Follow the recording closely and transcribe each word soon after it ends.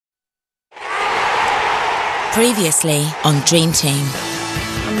Previously on Dream Team.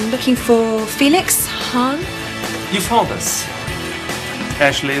 I'm looking for Felix, Han. You found us.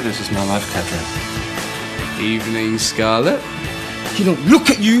 Ashley, this is my wife, Catherine. Evening, Scarlett. He don't look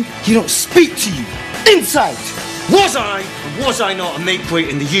at you, he don't speak to you. Inside! Was I, or was I not a make-weight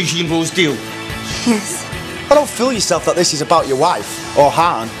in the Eugene Rose deal? Yes. I don't fool yourself that this is about your wife, or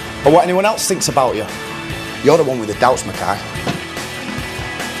Han, or what anyone else thinks about you. You're the one with the doubts, Mackay.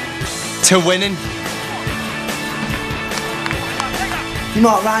 To winning. You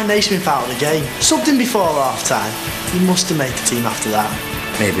marked Ryan Naismith out of the game. Subbed him before half-time. He must have made the team after that.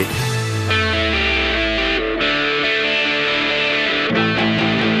 Maybe.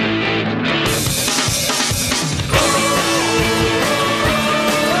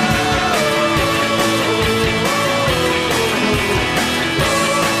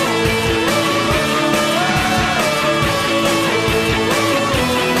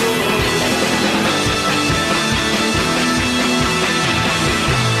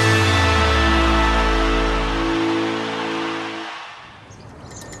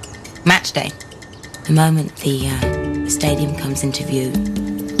 Match day. The moment the stadium comes into view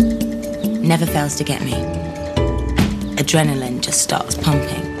never fails to get me. Adrenaline just starts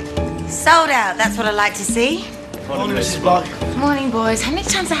pumping. Sold out, that's what I like to see. Morning, Mrs. Block. Morning, boys. How many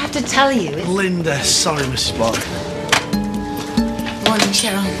times do I have to tell you? Linda, sorry, Mrs. Block. Morning,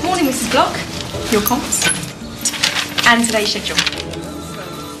 Cheryl. Morning, Mrs. Block. Your comps. And today's schedule.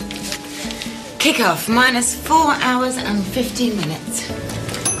 Kick-off, minus 4 hours and 15 minutes.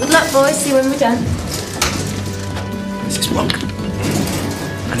 Good luck, boys. See you when we're done. Mrs. Block.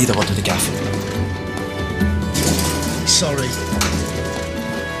 I need a word with the gaff. Sorry.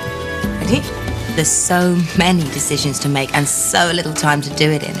 Ready? There's so many decisions to make and so little time to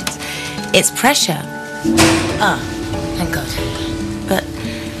do it in. It's pressure. Oh, thank God. But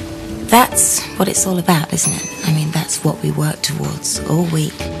that's what it's all about, isn't it? I mean, that's what we work towards all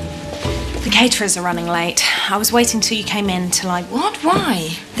week. The caterers are running late. I was waiting till you came in till I... What?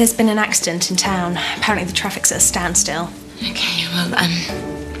 Why? There's been an accident in town. Apparently the traffic's at a standstill. Okay, well,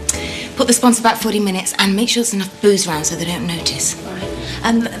 put the sponsor back 40 minutes and make sure there's enough booze around so they don't notice.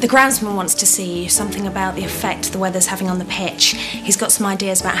 The groundsman wants to see you, something about the effect the weather's having on the pitch. He's got some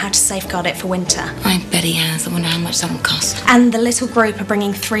ideas about how to safeguard it for winter. I bet he has. I wonder how much that will cost. And the little group are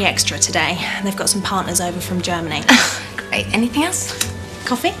bringing 3 extra today. They've got some partners over from Germany. Great. Anything else?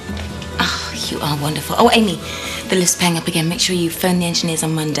 Coffee? Oh, you are wonderful. Oh, Amy, the lift's paying up again. Make sure you phone the engineers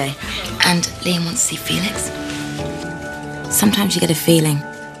on Monday. And Liam wants to see Felix. Sometimes you get a feeling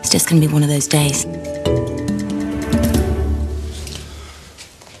it's just going to be one of those days.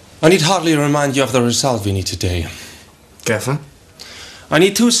 I need hardly remind you of the result we need today. Gaffer? I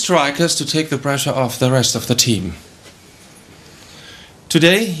need 2 strikers to take the pressure off the rest of the team.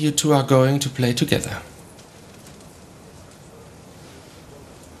 Today, you 2 are going to play together.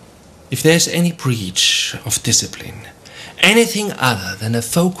 If there's any breach of discipline, anything other than a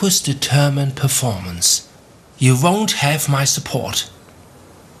focused, determined performance, you won't have my support.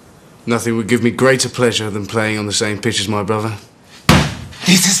 Nothing would give me greater pleasure than playing on the same pitch as my brother.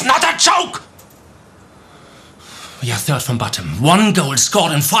 This is not a joke! We are 3rd from bottom. 1 goal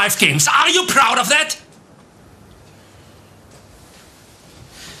scored in 5 games. Are you proud of that?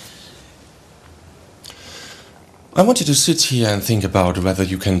 I want you to sit here and think about whether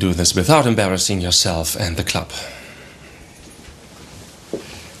you can do this without embarrassing yourself and the club.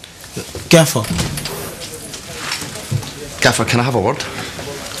 Gaffer. Gaffer, can I have a word?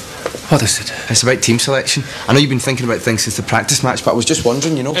 What is it? It's about team selection. I know you've been thinking about things since the practice match, but I was just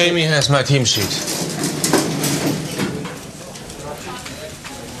wondering, you know... Amy has my team sheet.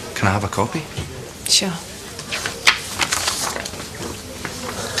 Can I have a copy? Sure.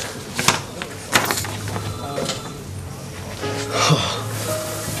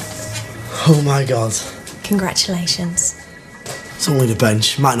 Oh my God. Congratulations. It's only the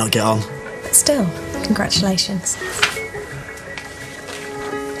bench. Might not get on. But still, congratulations.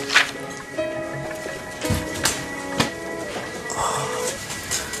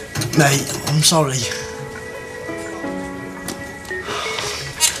 Mate, I'm sorry.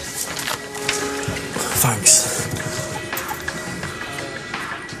 Thanks.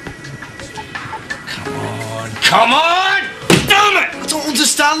 Come on! Damn it! I don't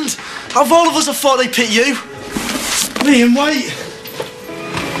understand. Out of all of us, I thought they'd pick you. Liam, wait.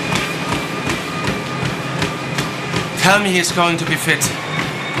 Tell me he's going to be fit.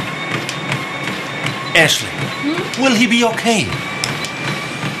 Ashley, will he be okay?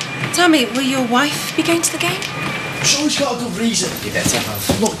 Tell me, will your wife be going to the game? She's always got a good reason. You better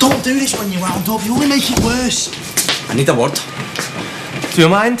have. Look, don't do this when you're wound up. You only make it worse. I need a word. Do you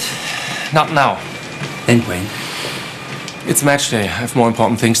mind? Not now. Then when? It's match day. I have more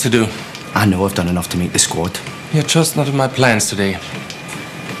important things to do. I know I've done enough to make the squad. You're just not in my plans today.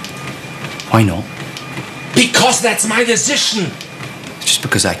 Why not? Because that's my decision! Just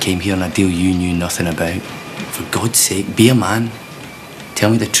because I came here on a deal you knew nothing about. For God's sake, be a man. Tell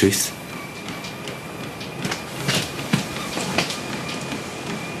me the truth.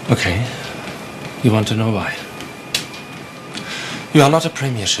 Okay. You want to know why? You are not a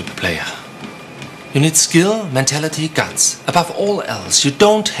Premiership player. You need skill, mentality, guts. Above all else, you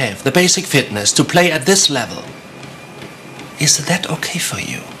don't have the basic fitness to play at this level. Is that okay for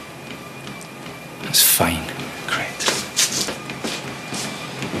you? That's fine. Great.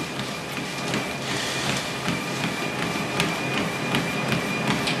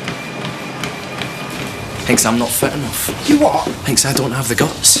 Thinks I'm not fit enough. You what? Thinks I don't have the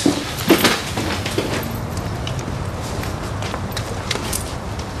guts.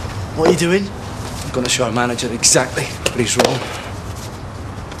 What are you doing? I'm gonna show our manager exactly what he's wrong.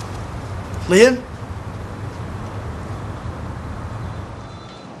 Liam?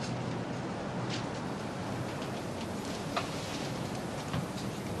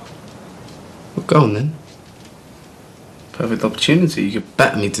 Well, go on then. Perfect opportunity. You could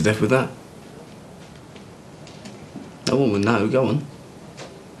batter me to death with that. No one would know. Go on.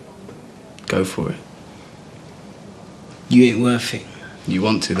 Go for it. You ain't worth it. You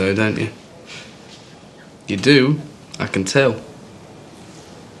want to, though, don't you? You do. I can tell.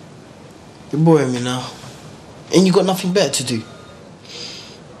 You're boring me now. Ain't you got nothing better to do?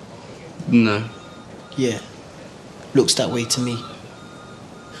 No. Yeah. Looks that way to me.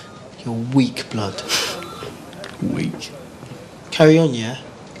 You're weak blood. Weak. Carry on, yeah?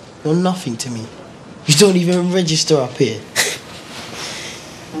 You're nothing to me. You don't even register up here.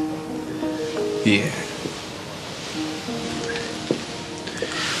 Yeah.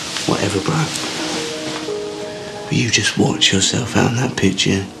 Whatever, bro. But you just watch yourself out on that pitch,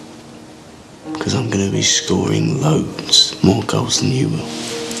 yeah? Because I'm going to be scoring loads more goals than you will.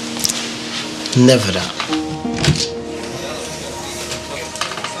 Never that.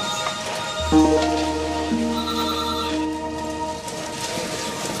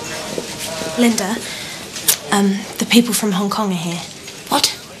 Linda, the people from Hong Kong are here.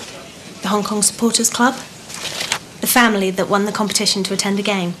 What? The Hong Kong Supporters Club. The family that won the competition to attend a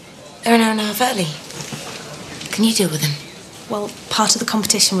game. They're an hour and a half early. Can you deal with them? Well, part of the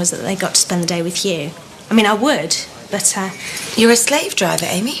competition was that they got to spend the day with you. I mean, I would, but, You're a slave driver,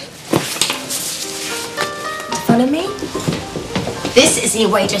 Amy. Follow me. This is the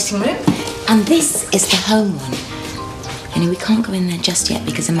away dressing room, and this is the home one. Only we can't go in there just yet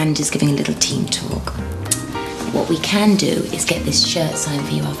because Amanda's giving a little team talk. What we can do is get this shirt signed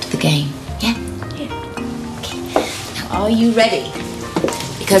for you after the game. Yeah? Yeah. Okay. Now, are you ready?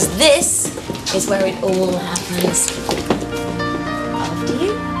 Because this is where it all happens. After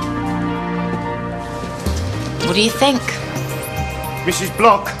you. What do you think? Mrs.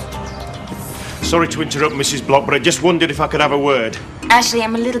 Block. Sorry to interrupt, Mrs. Block, but I just wondered if I could have a word. Actually,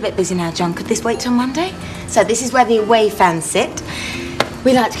 I'm a little bit busy now, John. Could this wait till Monday? So this is where the away fans sit.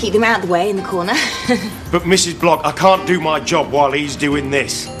 We like to keep them out of the way in the corner. But, Mrs. Block, I can't do my job while he's doing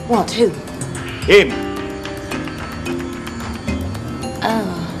this. What? Who? Him.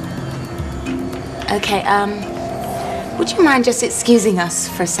 Oh. Okay, would you mind just excusing us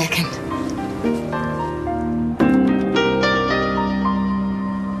for a second?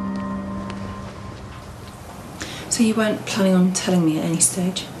 So you weren't planning on telling me at any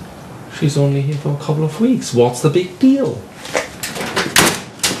stage? She's only here for a couple of weeks. What's the big deal?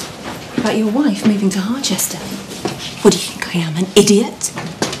 About your wife moving to Harchester? What do you think I am, an idiot?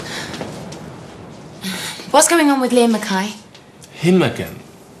 What's going on with Liam Mackay? Him again?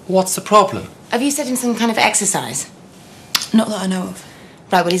 What's the problem? Have you set him some kind of exercise? Not that I know of.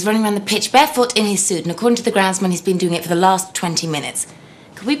 Right, well, he's running around the pitch barefoot in his suit, and according to the groundsman, he's been doing it for the last 20 minutes.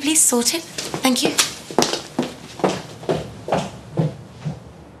 Could we please sort it? Thank you.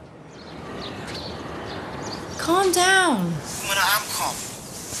 Calm down. Man, I am calm.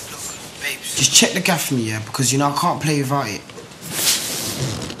 Look, babes, just check the gaff for me, yeah? Because, you know, I can't play without it.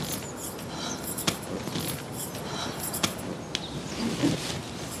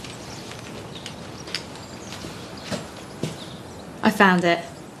 I found it.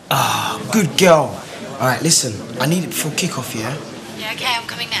 Ah, good girl. All right, listen, I need it before kick-off, yeah? Yeah, okay, I'm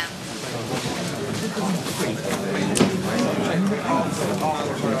coming now.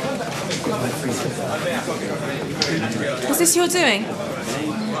 Was this your doing?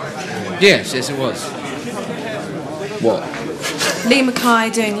 Yes, it was. What? Lee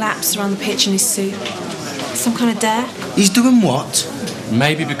Mackay doing laps around the pitch in his suit. Some kind of dare? He's doing what?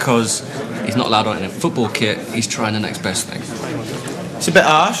 Maybe because He's not allowed on in a football kit. He's trying the next best thing. It's a bit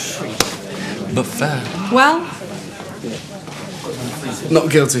harsh. But fair. Well, Not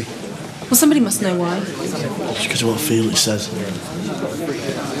guilty. well, somebody must know why. It's because of what Felix says.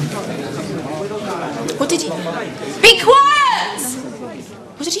 What did he... Be quiet!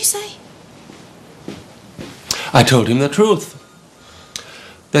 What did you say? I told him the truth.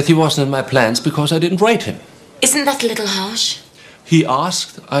 That he wasn't in my plans because I didn't rate him. Isn't that a little harsh? He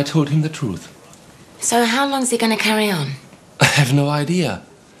asked, I told him the truth. So how long is he going to carry on? I have no idea.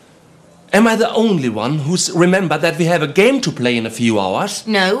 Am I the only one who's remembered that we have a game to play in a few hours?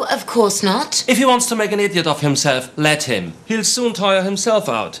 No, of course not. If he wants to make an idiot of himself, let him. He'll soon tire himself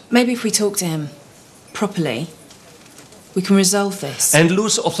out. Maybe if we talk to him properly, we can resolve this. And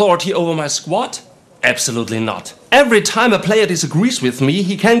lose authority over my squad? Absolutely not. Every time a player disagrees with me,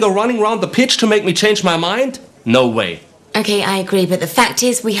 he can go running around the pitch to make me change my mind? No way. Okay, I agree, but the fact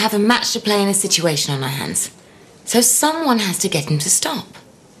is we have a match to play in a situation on our hands. So someone has to get him to stop.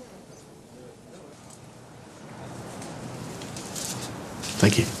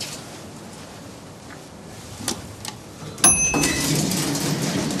 Thank you.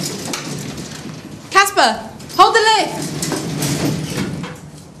 Casper, hold the lift!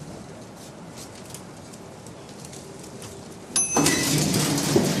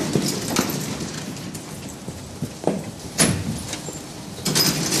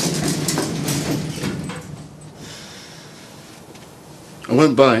 I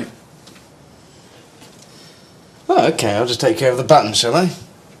won't bite. Oh, okay, I'll just take care of the button, shall I?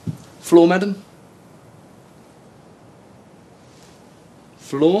 Floor, madam?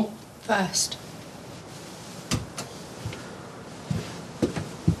 Floor? First.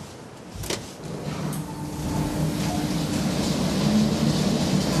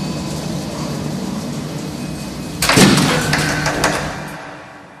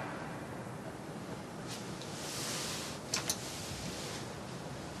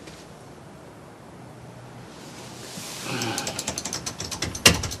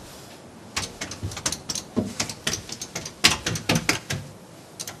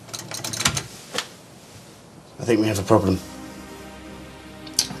 I think we have a problem.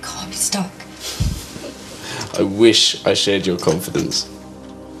 I can't be stuck. I wish I shared your confidence.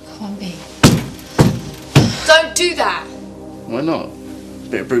 Can't be. Don't do that! Why not?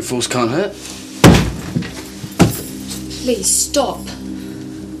 Bit of brute force can't hurt. Please stop.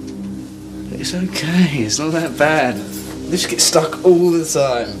 It's okay, it's not that bad. They just get stuck all the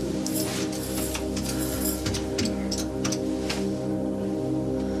time.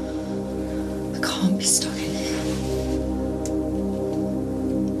 I can't be stuck in here.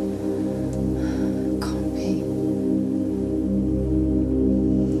 Can't be.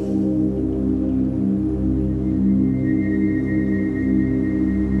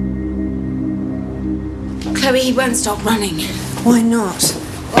 Chloe, he won't stop running. Why not?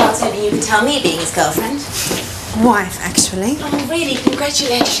 Well, I was hoping you could tell me, being his girlfriend. Wife, actually. Oh, really?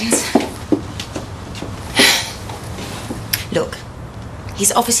 Congratulations. Look,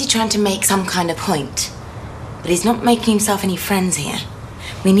 he's obviously trying to make some kind of point, but he's not making himself any friends here.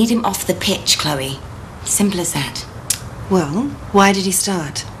 We need him off the pitch, Chloe. Simple as that. Well, why did he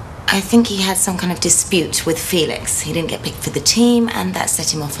start? I think he had some kind of dispute with Felix. He didn't get picked for the team, and that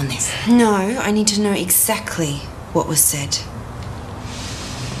set him off on this. No, I need to know exactly what was said.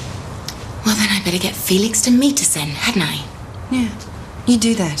 Well, then I better get Felix to meet us then, hadn't I? Yeah, you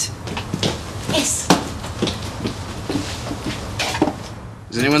do that. Yes.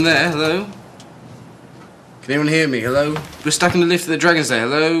 Is anyone there? Hello? Can anyone hear me? Hello? We're stuck in the lift at the Dragon's Day.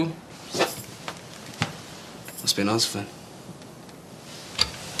 Hello? Must be an answer phone.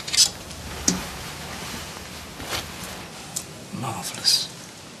 Marvellous.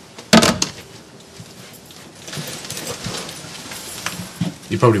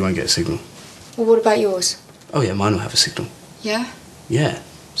 You probably won't get a signal. Well, what about yours? Oh yeah, mine will have a signal. Yeah? Yeah,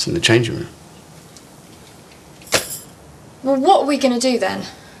 it's in the changing room. Well, what are we going to do then?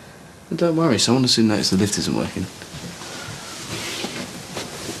 But don't worry, someone will soon notice the lift isn't working.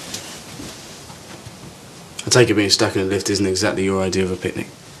 I take it being stuck in a lift isn't exactly your idea of a picnic.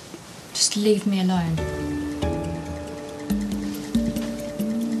 Just leave me alone.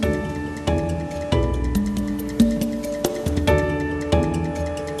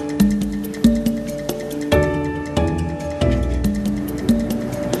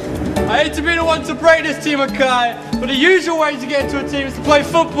 I hate to be the one to break this team, okay? But the usual way to get into a team is to play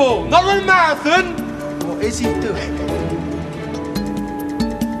football, not run a marathon! What is he doing?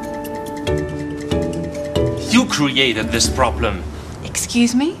 You created this problem.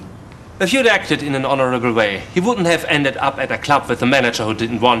 Excuse me? If you'd acted in an honorable way, he wouldn't have ended up at a club with a manager who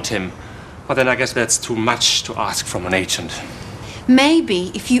didn't want him. Well, then I guess that's too much to ask from an agent.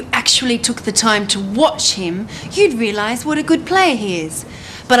 Maybe if you actually took the time to watch him, you'd realise what a good player he is.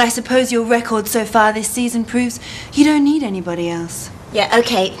 But I suppose your record so far this season proves you don't need anybody else. Yeah,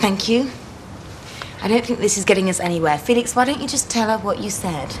 okay, thank you. I don't think this is getting us anywhere. Felix, why don't you just tell her what you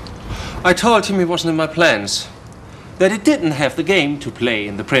said? I told him it wasn't in my plans. That he didn't have the game to play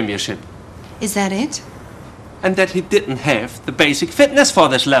in the Premiership. Is that it? And that he didn't have the basic fitness for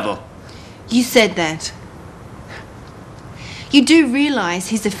this level. You said that. You do realise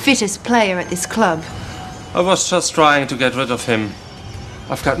he's the fittest player at this club. I was just trying to get rid of him.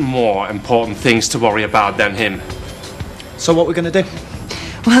 I've got more important things to worry about than him. So what we're going to do?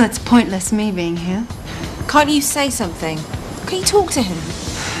 Well, it's pointless me being here. Can't you say something? Can you talk to him?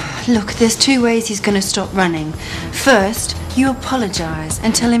 Look, there's two ways he's going to stop running. First, you apologise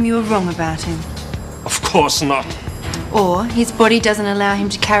and tell him you were wrong about him. Of course not. Or his body doesn't allow him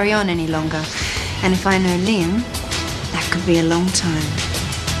to carry on any longer. And if I know Liam, that could be a long time.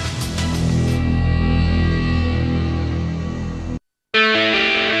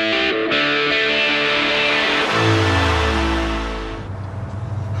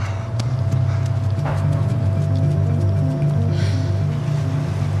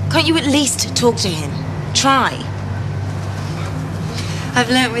 Can't you at least talk to him? Try. I've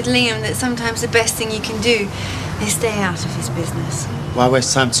learnt with Liam that sometimes the best thing you can do is stay out of his business. Why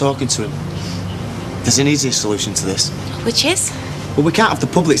waste time talking to him? There's an easier solution to this. Which is? Well, we can't have the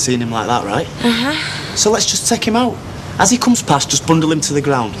public seeing him like that, right? Uh-huh. So let's just take him out. As he comes past, just bundle him to the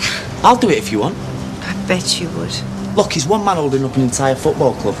ground. I'll do it if you want. I bet you would. Look, he's one man holding up an entire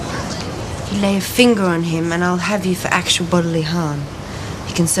football club. You lay a finger on him and I'll have you for actual bodily harm.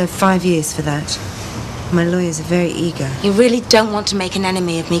 You can serve 5 years for that. My lawyers are very eager. You really don't want to make an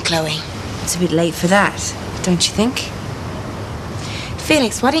enemy of me, Chloe. It's a bit late for that, don't you think?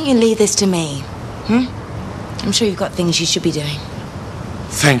 Felix, why don't you leave this to me? I'm sure you've got things you should be doing.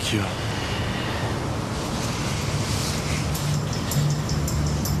 Thank you.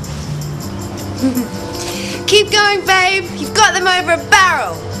 Keep going, babe. You've got them over a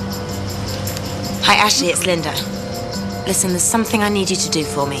barrel. Hi, Ashley, it's Linda. Listen, there's something I need you to do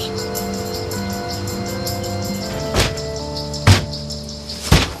for me.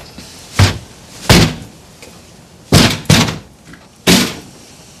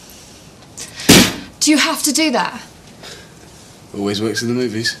 Do you have to do that? Always works in the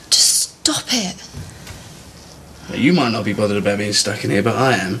movies. Just stop it. Now, you might not be bothered about being stuck in here, but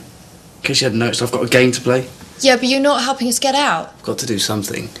I am. In case you hadn't noticed, I've got a game to play. Yeah, but you're not helping us get out. I've got to do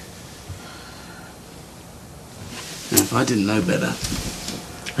something. Now, if I didn't know better,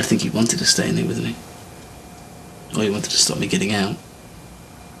 I'd think you wanted to stay in here with me. Or you wanted to stop me getting out.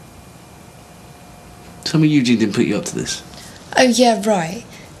 Tell me Eugene didn't put you up to this. Oh, yeah, right.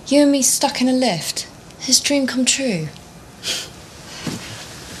 You and me stuck in a lift. His dream come true.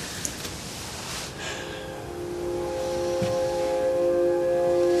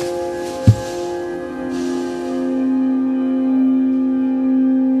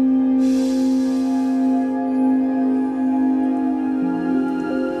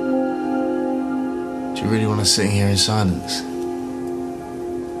 Do you really want to sit here in silence?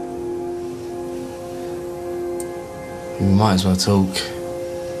 We might as well talk.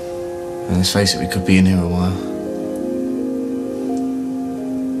 And let's face it, we could be in here a while.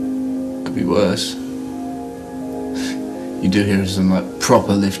 Could be worse. You do hear of some like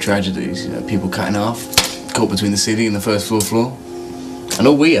proper lift tragedies, you know, people cutting off, caught between the ceiling and the first floor. And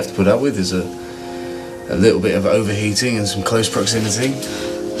all we have to put up with is a little bit of overheating and some close proximity.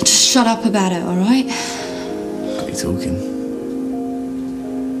 Just shut up about it, all right? Got you talking.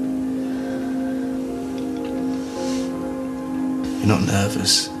 You're not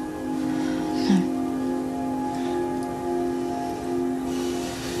nervous.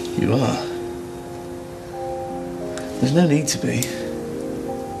 You are. There's no need to be.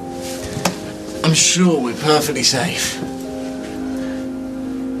 I'm sure we're perfectly safe.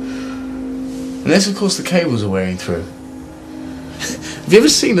 Unless, of course, the cables are wearing through. Have you ever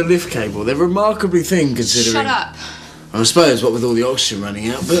seen a lift cable? They're remarkably thin considering... Shut up. I suppose, what with all the oxygen running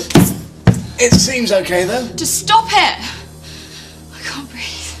out, but it seems okay, though. Just stop it! I can't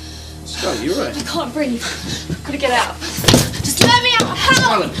breathe. Scarlett, you're right. I can't breathe. I've got to get out. Just let me out! Help!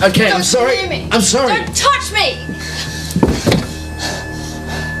 Scarlett, okay, Don't I'm sorry. screw me. I'm sorry. Don't touch me!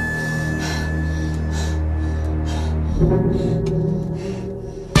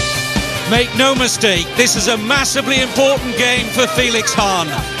 Make no mistake, this is a massively important game for Felix Hahn.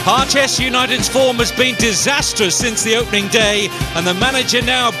 Harchester United's form has been disastrous since the opening day, and the manager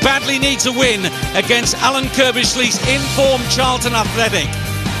now badly needs a win against Alan Kirbishley's in-form Charlton Athletic.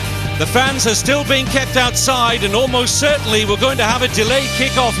 The fans are still being kept outside, and almost certainly we're going to have a delayed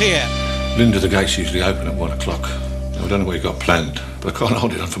kick-off here. Linda, the gates usually open at 1 o'clock. I don't know what you've got planned, but I can't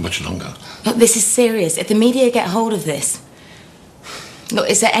hold it on for much longer. Look, this is serious. If the media get hold of this... Look,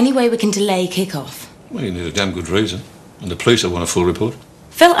 is there any way we can delay kick-off? Well, you need a damn good reason. And the police will want a full report.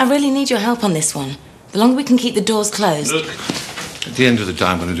 Phil, I really need your help on this one. The longer we can keep the doors closed... Look, at the end of the day,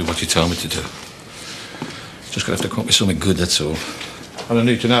 I'm going to do what you tell me to do. Just going to have to come up with something good, that's all. And I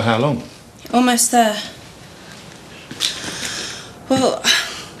need to know how long. Almost there. Well,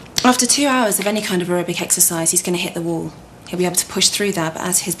 after 2 hours of any kind of aerobic exercise, he's going to hit the wall. He'll be able to push through that, but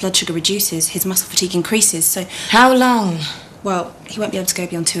as his blood sugar reduces, his muscle fatigue increases, so... How long? Well, he won't be able to go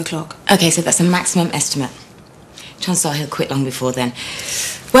beyond 2 o'clock. OK, so that's a maximum estimate. Chances are he'll quit long before then.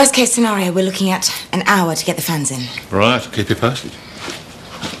 Worst case scenario, we're looking at an hour to get the fans in. Right, I'll keep you posted.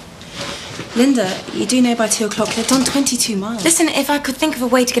 Linda, you do know by 2 o'clock they've done 22 miles. Listen, if I could think of a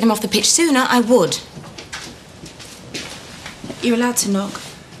way to get him off the pitch sooner, I would. You're allowed to knock.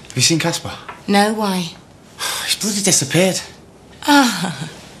 Have you seen Casper? No, why? He's bloody disappeared. Ah.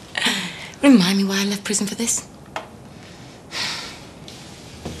 Remind me why I left prison for this.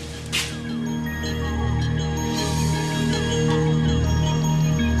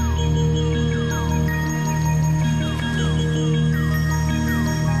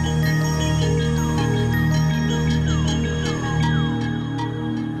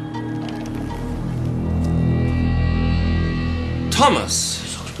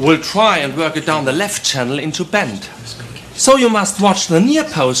 Thomas will try and work it down the left channel into Bend. So you must watch the near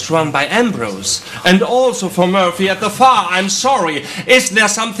post run by Ambrose. And also for Murphy at the far. I'm sorry. Is there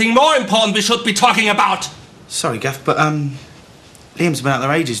something more important we should be talking about? Sorry, Gaff, but, Liam's been out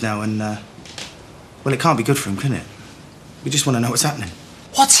there ages now and, well, it can't be good for him, can it? We just want to know what's happening.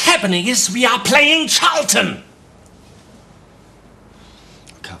 What's happening is we are playing Charlton.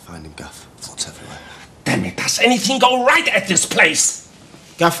 I can't find him, Gaff. Thoughts everywhere. Damn it, does anything go right at this place?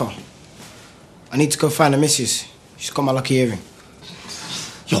 Gaffer, I need to go find the missus. She's got my lucky earring.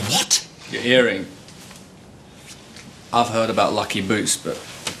 Your what? Your earring? I've heard about lucky boots, but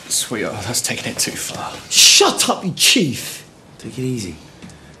sweetheart, that's taking it too far. Shut up, you chief! Take it easy.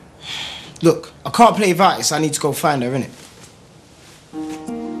 Look, I can't play Vitis. I need to go find her, innit?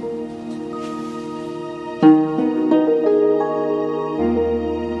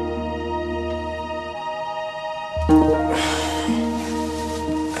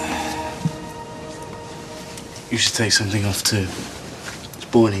 You should take something off too. It's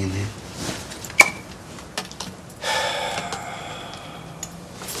boiling in here.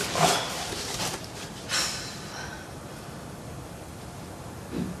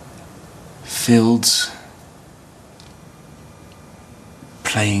 Fields.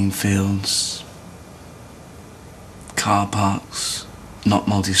 Playing fields. Car parks. Not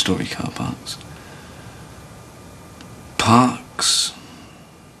multi-storey car parks. Parks.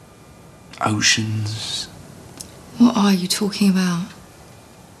 Oceans. What are you talking about?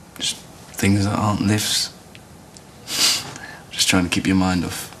 Just things that aren't lifts. Just trying to keep your mind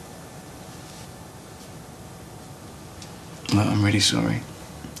off. Look, I'm really sorry.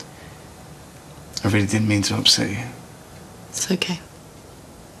 I really didn't mean to upset you. It's okay.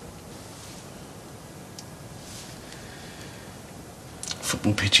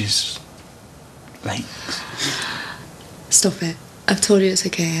 Football pitches, lakes. Stop it. I've told you it's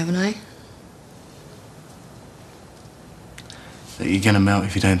okay, haven't I? That you're gonna melt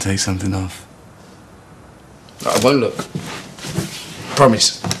if you don't take something off. I won't look.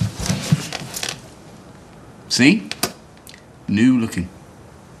 Promise. See? New looking.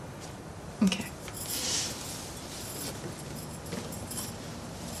 Okay.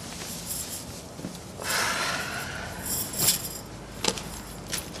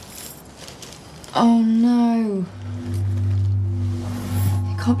 Oh no.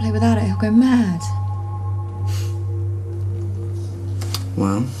 He can't play without it, he'll go mad.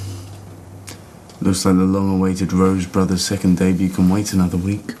 Well, looks like the long-awaited Rose Brothers' second debut can wait another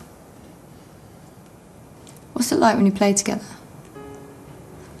week. What's it like when you play together?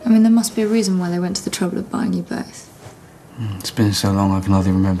 I mean, there must be a reason why they went to the trouble of buying you both. It's been so long I can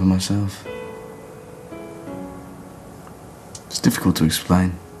hardly remember myself. It's difficult to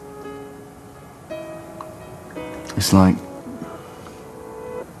explain. It's like,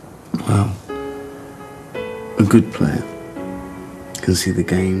 well, a good player can see the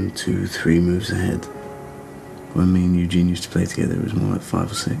game 2-3 moves ahead. When me and Eugene used to play together, it was more like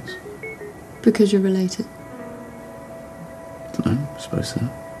 5 or 6. Because you're related. No, I suppose so.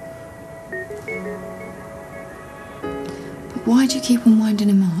 But why do you keep on winding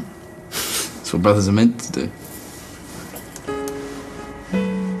him up? That's what brothers are meant to do.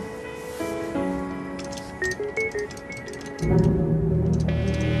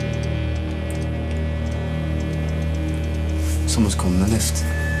 Someone's calling the lift.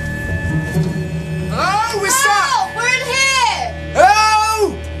 Oh, we're stuck! We're in here!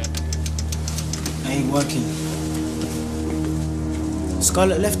 Oh! Ain't working.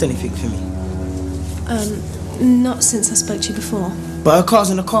 Scarlett left anything for me? Not since I spoke to you before. But her car's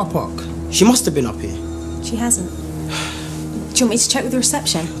in the car park. She must have been up here. She hasn't. Do you want me to check with the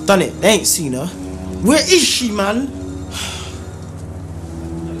reception? Done it. They ain't seen her. Where is she, man?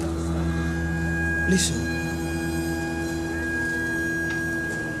 Listen.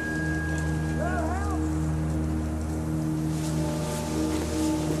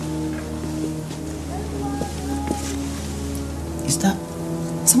 Is that?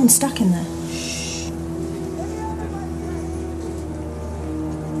 Someone's stuck in there.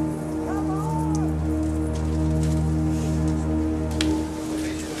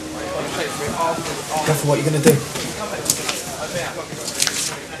 Gaffer, what are you going to do?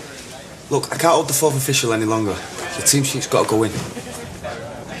 Look, I can't hold the fourth official any longer. The team sheet's got to go in.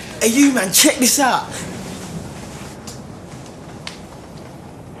 Hey, you, man, check this out.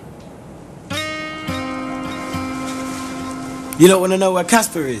 You don't want to know where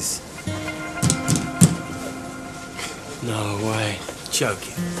Casper is? No way.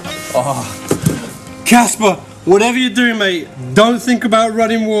 Joking. Oh, Casper, whatever you do, mate, don't think about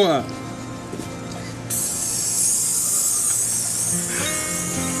running water.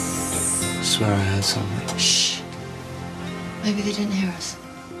 I swear I heard something. Shh. Maybe they didn't hear us.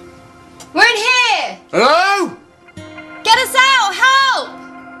 We're in here! Hello? Get us out! Help!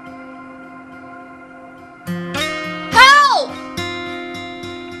 Help!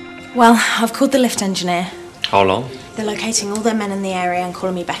 Well, I've called the lift engineer. How long? They're locating all their men in the area and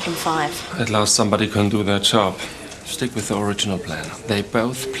calling me back in 5. At last somebody can do their job. Stick with the original plan. They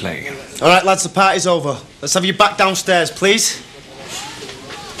both play. All right, lads, the party's over. Let's have you back downstairs, please.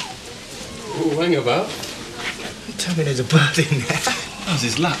 Ooh, hang about. You tell me there's a bird in there. How's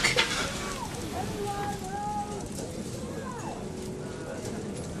his luck?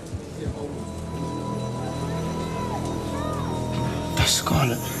 That's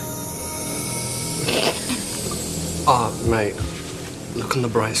Scarlett. Ah, mate, look on the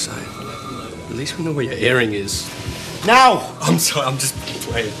bright side. At least we know where your earring is. Now! I'm sorry, I'm just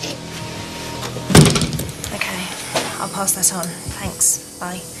playing. Okay, I'll pass that on. Thanks.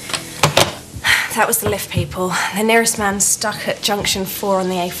 Bye. That was the lift people. The nearest man's stuck at junction 4 on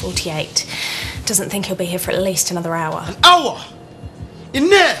the A48. Doesn't think he'll be here for at least another hour. An hour? In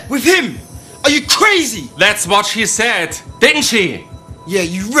there? With him? Are you crazy? That's what she said, didn't she? Yeah,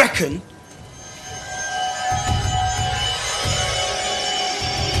 you reckon?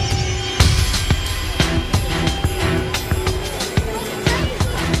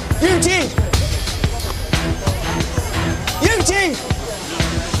 Eugene! Eugene!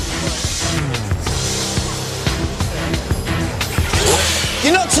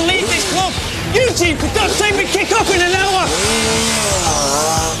 You're not to leave this club! Eugene, for God's sake, we kick off in an hour!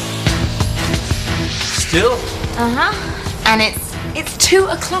 Still? Uh-huh. And it's 2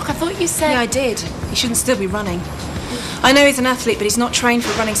 o'clock. I thought you said... Yeah, I did. He shouldn't still be running. I know he's an athlete, but he's not trained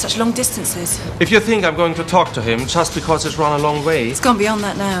for running such long distances. If you think I'm going to talk to him just because it's run a long way... It's gone beyond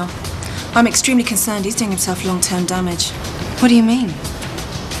that now. I'm extremely concerned he's doing himself long-term damage. What do you mean?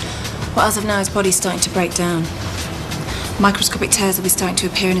 Well, as of now, his body's starting to break down. Microscopic tears will be starting to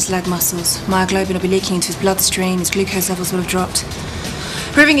appear in his leg muscles. Myoglobin will be leaking into his bloodstream. His glucose levels will have dropped.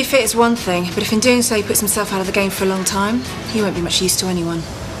 Proving you fit is one thing, but if in doing so he puts himself out of the game for a long time, he won't be much use to anyone.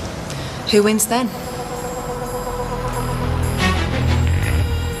 Who wins then?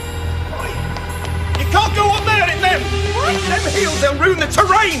 You can't go up there in them! What? Them heels, they'll ruin the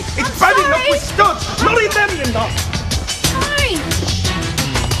terrain! It's bad enough with studs! Not in them, you know! Fine!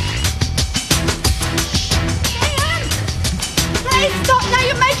 Please stop now,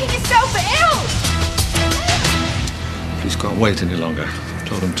 you're making yourself ill! Police can't wait any longer.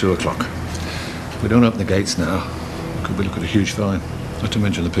 Told them 2 o'clock. If we don't open the gates now, we could be looking at a huge fine. Not to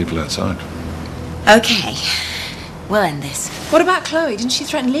mention the people outside. Okay. We'll end this. What about Chloe? Didn't she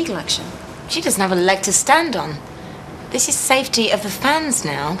threaten legal action? She doesn't have a leg to stand on. This is safety of the fans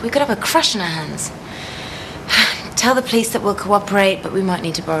now. We could have a crush on our hands. Tell the police that we'll cooperate, but we might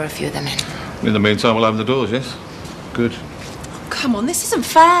need to borrow a few of them in. In the meantime, we'll open the doors, yes? Good. Come on, this isn't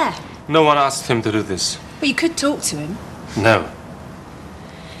fair. No one asked him to do this. Well, you could talk to him. No.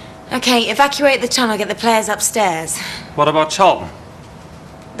 Okay, evacuate the tunnel, get the players upstairs. What about Charlton?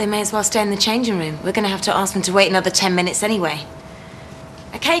 They may as well stay in the changing room. We're going to have to ask them to wait another 10 minutes anyway.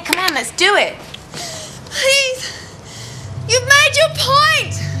 Okay, come on, let's do it. Please! You've made your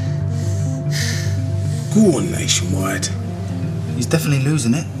point! Go on, Nationwide. He's definitely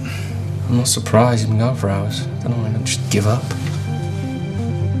losing it. I'm not surprised. You've been going for hours. I don't want to just give up.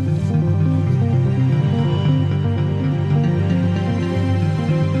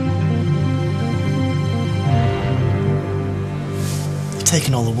 You're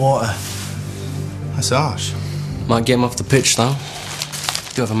taking all the water. That's harsh. Might get him off the pitch, though.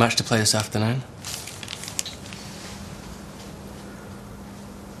 Do have a match to play this afternoon.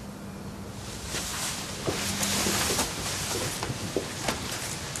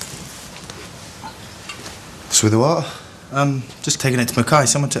 What's with the water? Just taking it to Mackay.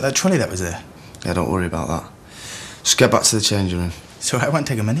 Someone took that trolley that was there. Yeah, don't worry about that. Just get back to the changing room. It's alright, it won't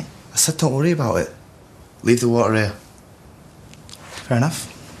take a minute. I said don't worry about it. Leave the water here. Fair enough.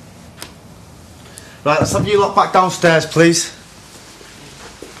 Right, let's have you lot back downstairs, please.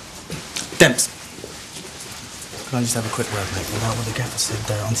 Demps. Can I just have a quick word, mate? Without what the gaffer said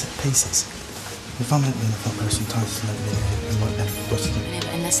there on set pieces. If I'm in the front row, sometimes it's never been here and like that.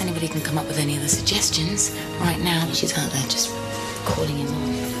 Yeah, unless anybody can come up with any other suggestions, right now she's out there just calling him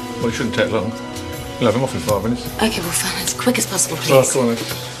on. Well, it shouldn't take long. You'll have him off in 5 minutes. Okay, well, fine, as quick as possible, please. Oh, come on then.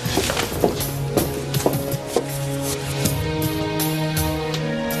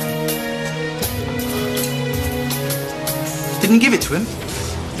 Didn't give it to him?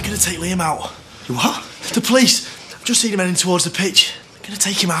 They're gonna take Liam out. You what? The police. I've just seen him heading towards the pitch. They're gonna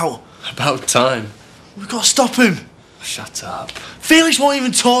take him out. About time. We've got to stop him. Shut up. Felix won't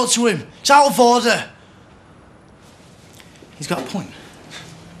even talk to him. It's out of order. He's got a point.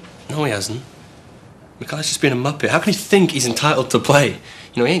 No, he hasn't. Mackay's just being a muppet. How can he think he's entitled to play?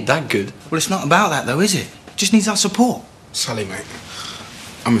 You know, he ain't that good. Well, it's not about that, though, is it? Just needs our support. Sally, mate.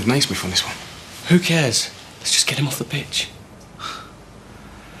 I'm with Naismith on this one. Who cares? Let's just get him off the pitch.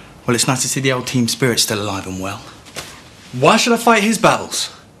 Well, it's nice to see the old team spirit still alive and well. Why should I fight his battles?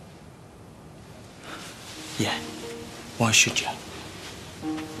 Yeah. Why should you?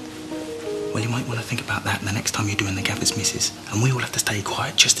 Well, you might want to think about that the next time you're doing the gaffer's misses. And we all have to stay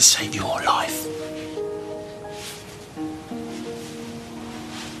quiet just to save your life.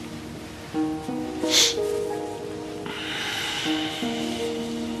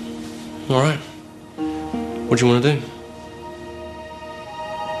 All right. What do you want to do?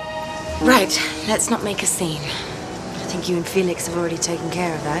 Right, let's not make a scene. I think you and Felix have already taken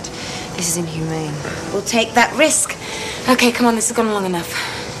care of that. This is inhumane. We'll take that risk. Okay, come on, this has gone long enough.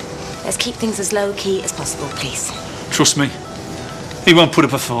 Let's keep things as low-key as possible, please. Trust me, he won't put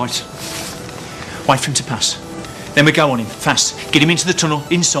up a fight. Wait for him to pass. Then we go on him, fast. Get him into the tunnel,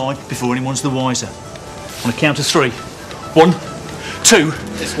 inside, before anyone's the wiser. On a count of 3. 1, 2...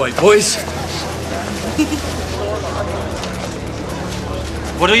 This way, boys.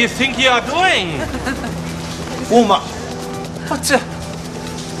 What do you think you are doing? Warm up. What?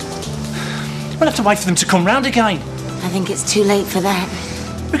 We'll have to wait for them to come round again. I think it's too late for that.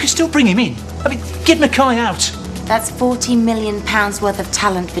 We can still bring him in. I mean, get Mackay out. That's £40 million worth of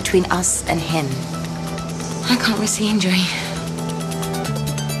talent between us and him. I can't risk the injury.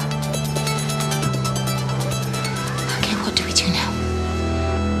 Okay, what do we do now?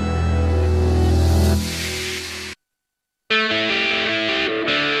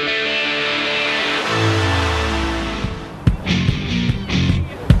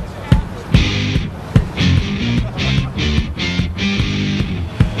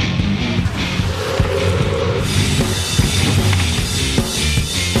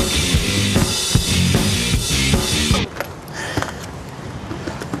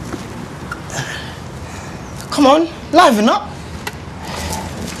 Come on, liven up.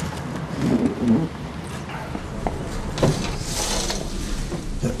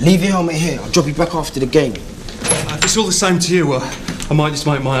 Look, leave your helmet here. I'll drop you back after the game. If it's all the same to you, I might just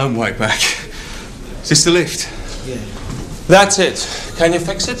make my own way back. Is this the lift? Yeah. That's it. Can you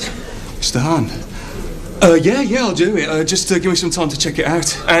fix it? Mr. Hahn? Yeah, I'll do it. Just give me some time to check it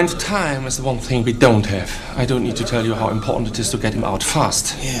out. And time is the one thing we don't have. I don't need to tell you how important it is to get him out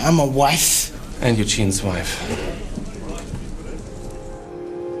fast. Yeah, I'm a wife. And Eugene's wife.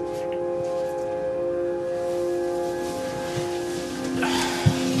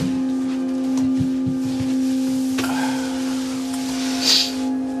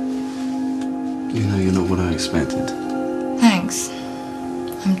 You know, you're not what I expected. Thanks.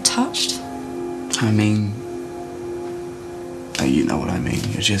 I'm touched. I mean... you know what I mean.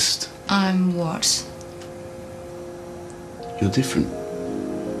 You're just... I'm what? You're different.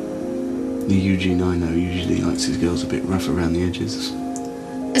 The Eugene I know usually likes his girls a bit rough around the edges.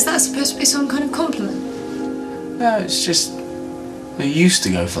 Is that supposed to be some kind of compliment? No, it's just... They used to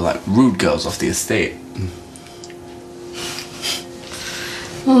go for, like, rude girls off the estate.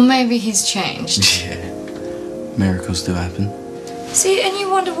 Well, maybe he's changed. Yeah. Miracles do happen. See, and you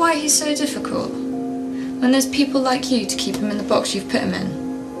wonder why he's so difficult? When there's people like you to keep him in the box you've put him in.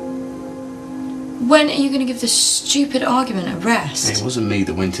 When are you going to give this stupid argument a rest? Hey, it wasn't me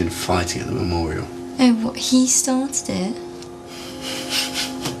that went in fighting at the memorial. Oh, what, he started it?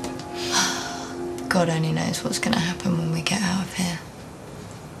 God only knows what's going to happen when we get out of here.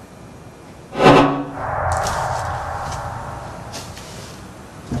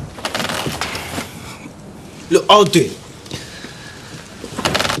 Look, I'll do it.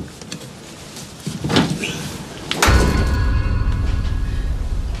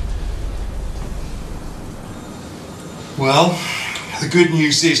 Well, the good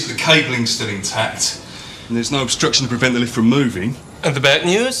news is the cabling's still intact, and there's no obstruction to prevent the lift from moving. And the bad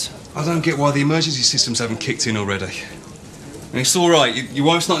news? I don't get why the emergency systems haven't kicked in already. And it's all right. Your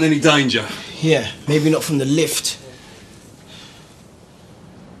wife's not in any danger. Yeah, maybe not from the lift.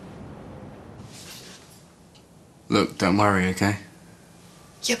 Look, don't worry, okay?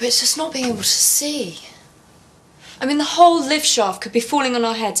 Yeah, but it's just not being able to see. I mean, the whole lift shaft could be falling on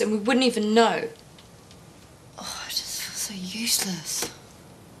our heads and we wouldn't even know. Oh, I just feel so useless.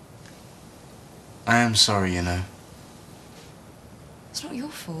 I am sorry, you know. It's not your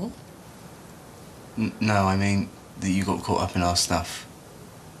fault. No, I mean that you got caught up in our stuff.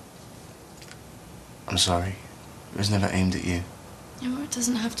 I'm sorry. It was never aimed at you. Yeah, well, it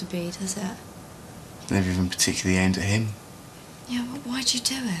doesn't have to be, does it? Never even particularly aimed at him. Yeah, but why'd you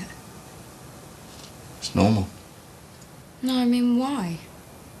do it? It's normal. No, I mean, why?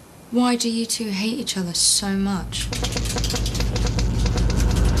 Why do you two hate each other so much?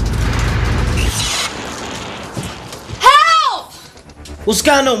 Help! What's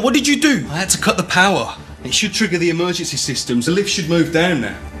going on? What did you do? I had to cut the power. It should trigger the emergency systems. The lift should move down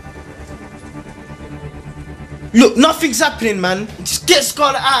now. Look, nothing's happening, man. Just get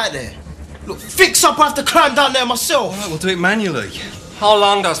Scarlett out of there. Look, fix up, I have to climb down there myself. All right, we'll do it manually. How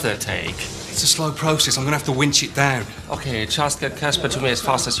long does that take? It's a slow process. I'm going to have to winch it down. Okay, just get Casper to me as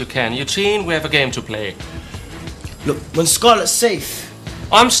fast as you can. Eugene, we have a game to play. Look, when Scarlett's safe.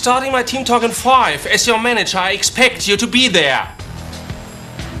 I'm starting my team talk in 5. As your manager, I expect you to be there.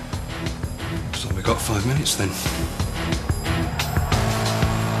 So we've got 5 minutes then.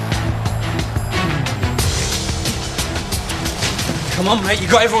 Come on, mate, you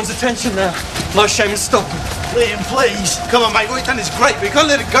got everyone's attention now. No shame in stopping. Liam, please. Come on, mate, what you've done is great, but you can't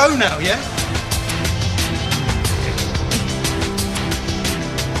let it go now, yeah?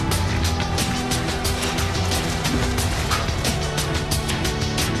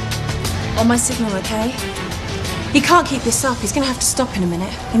 On my signal, okay? He can't keep this up. He's going to have to stop in a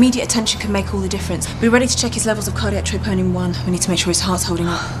minute. Immediate attention can make all the difference. We're ready to check his levels of cardiac troponin 1. We need to make sure his heart's holding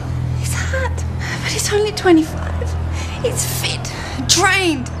up. His heart? But he's only 25. He's fit,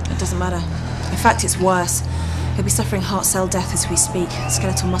 trained. It doesn't matter. In fact, it's worse. He'll be suffering heart cell death as we speak.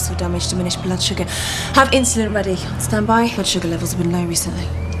 Skeletal muscle damage, diminished blood sugar. Have insulin ready. Stand by. Blood sugar levels have been low recently.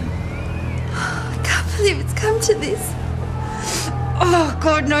 I can't believe it's come to this. Oh,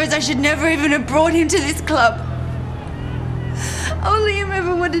 God knows I should never even have brought him to this club. All Liam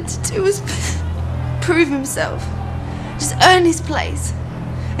ever wanted to do was prove himself. Just earn his place.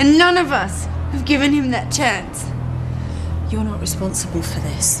 And none of us have given him that chance. You're not responsible for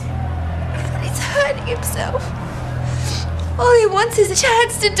this. But he's hurting himself. All he wants is a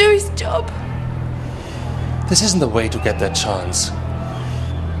chance to do his job. This isn't the way to get that chance.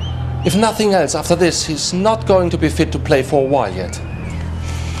 If nothing else, after this, he's not going to be fit to play for a while yet.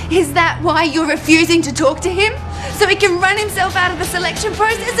 Is that why you're refusing to talk to him? So he can run himself out of the selection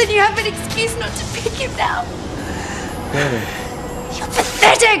process and you have an excuse not to pick him now? Really? You're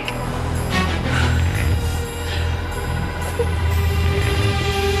pathetic!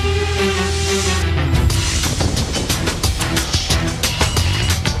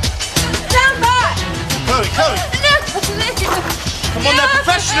 Stand back! Chloe! No, Liam! Come on, they're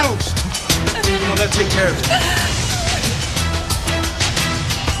professionals! Come on, they'll take care of it.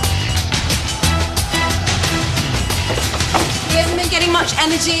 He hasn't been getting much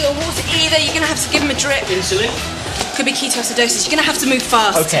energy or water either. You're going to have to give him a drip. Insulin? Could be ketoacidosis. You're going to have to move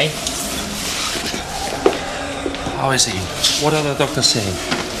fast. Okay. How is he? What are the doctors saying?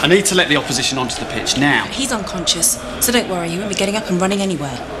 I need to let the opposition onto the pitch now. He's unconscious, so don't worry. He won't be getting up and running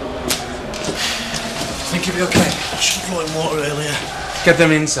anywhere. Think he'll be okay. Should have brought him water earlier. Get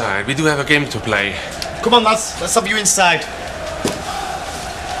them inside. We do have a game to play. Come on, lads. Let's have you inside.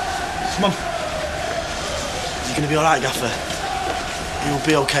 Come on. You're going to be all right, Gaffer? You'll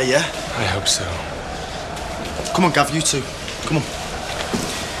be okay, yeah? I hope so. Come on, Gav, you two. Come on.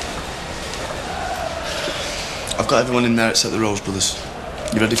 I've got everyone in there except the Rose Brothers.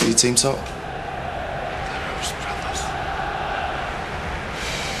 You ready for your team talk?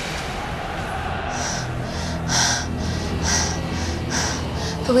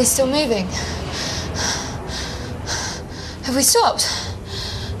 Are we still moving? Have we stopped?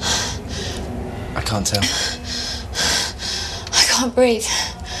 I can't tell. I can't breathe.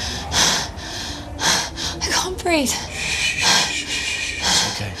 I can't breathe. It's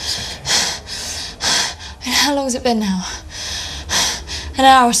okay, it's okay. And how long has it been now? An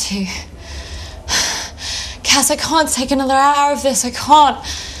hour or two. Cass, I can't take another hour of this. I can't.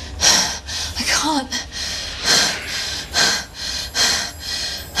 I can't.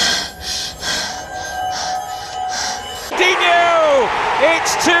 Dino!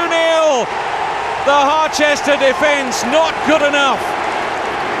 It's 2-0. The Harchester defence not good enough.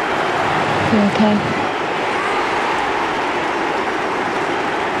 You okay?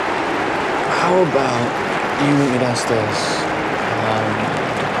 How about you meet me downstairs?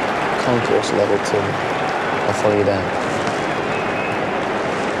 Concourse level 2. I'll follow you down.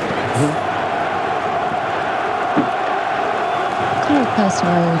 What kind of person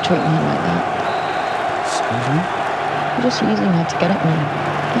are you treating her like that? Excuse me? You're just using her to get at me.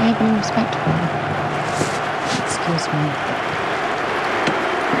 Don't you have any respect for her? Excuse me.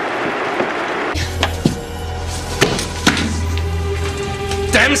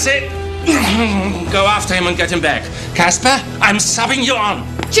 Dempsey! Go after him and get him back. Casper, I'm subbing you on.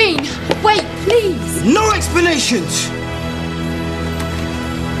 Jean, wait, please. No explanations!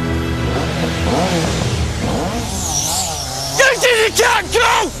 You can't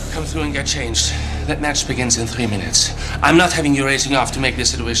go! Come through and get changed. That match begins in 3 minutes. I'm not having you racing off to make this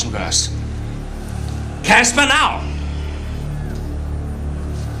situation worse. Casper, now!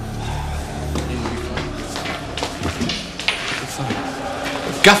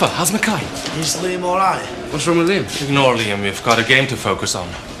 Gaffer, how's Mackay? Is Liam alright? What's wrong with him? Ignore Liam, we've got a game to focus on.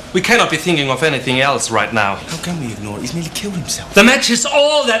 We cannot be thinking of anything else right now. How can we ignore it? He's nearly killed himself. The match is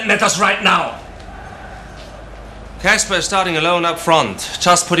all that matters right now! Casper is starting alone up front.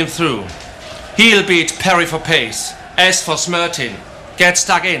 Just put him through. He'll beat Perry for pace. As for Smertin, get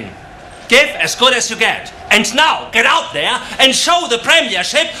stuck in. Give as good as you get. And now, get out there and show the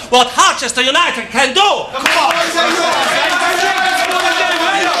Premiership what Harchester United can do! Come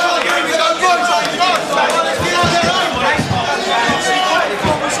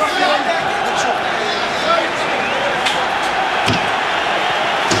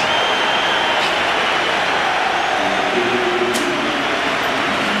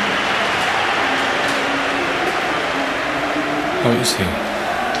How is he?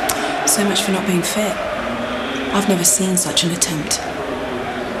 So much for not being fit. I've never seen such an attempt.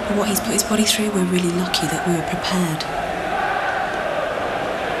 But what he's put his body through, we're really lucky that we were prepared.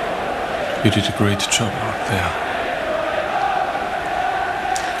 You did a great job out there.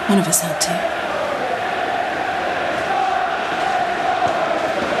 One of us had to.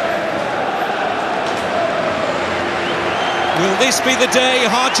 Will this be the day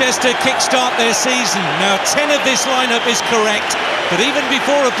Harchester kickstart their season? Now 10 of this lineup is correct, but even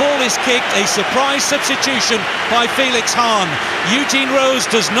before a ball is kicked, a surprise substitution by Felix Hahn. Eugene Rose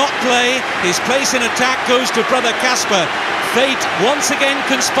does not play. His place in attack goes to brother Casper. Fate once again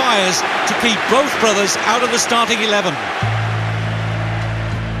conspires to keep both brothers out of the starting 11.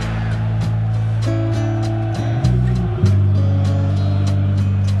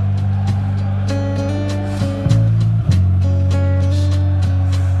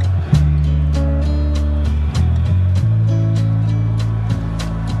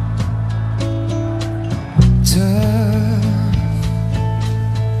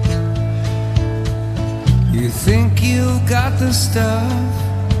 You think you've got the stuff.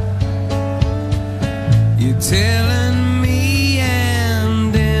 You're telling me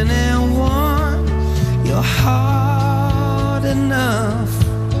and anyone you're hard enough.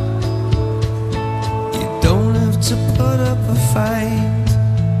 You don't have to put up a fight.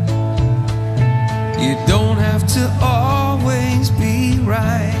 You don't have to always be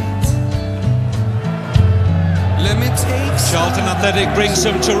right. Let me take Charlton Athletic brings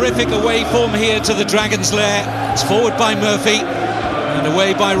some terrific away form here to the Dragons' lair. It's forward by Murphy and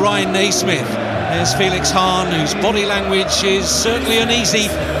away by Ryan Naismith. There's Felix Hahn, whose body language is certainly uneasy,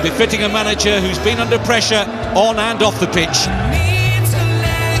 befitting a manager who's been under pressure on and off the pitch.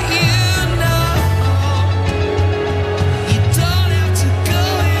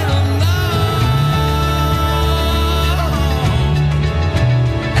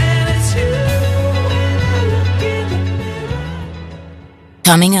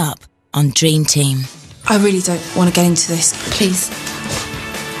 Coming up on Dream Team. I really don't want to get into this. Please.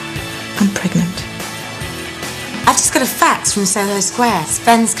 I'm pregnant. I've just got a fax from Soho Square.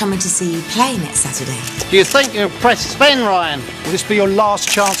 Sven's coming to see you play next Saturday. Do you think you'll press Sven, Ryan? Will this be your last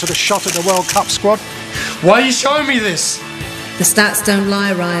chance at a shot at the World Cup squad? Why are you showing me this? The stats don't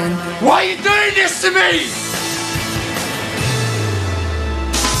lie, Ryan. Why are you doing this to me?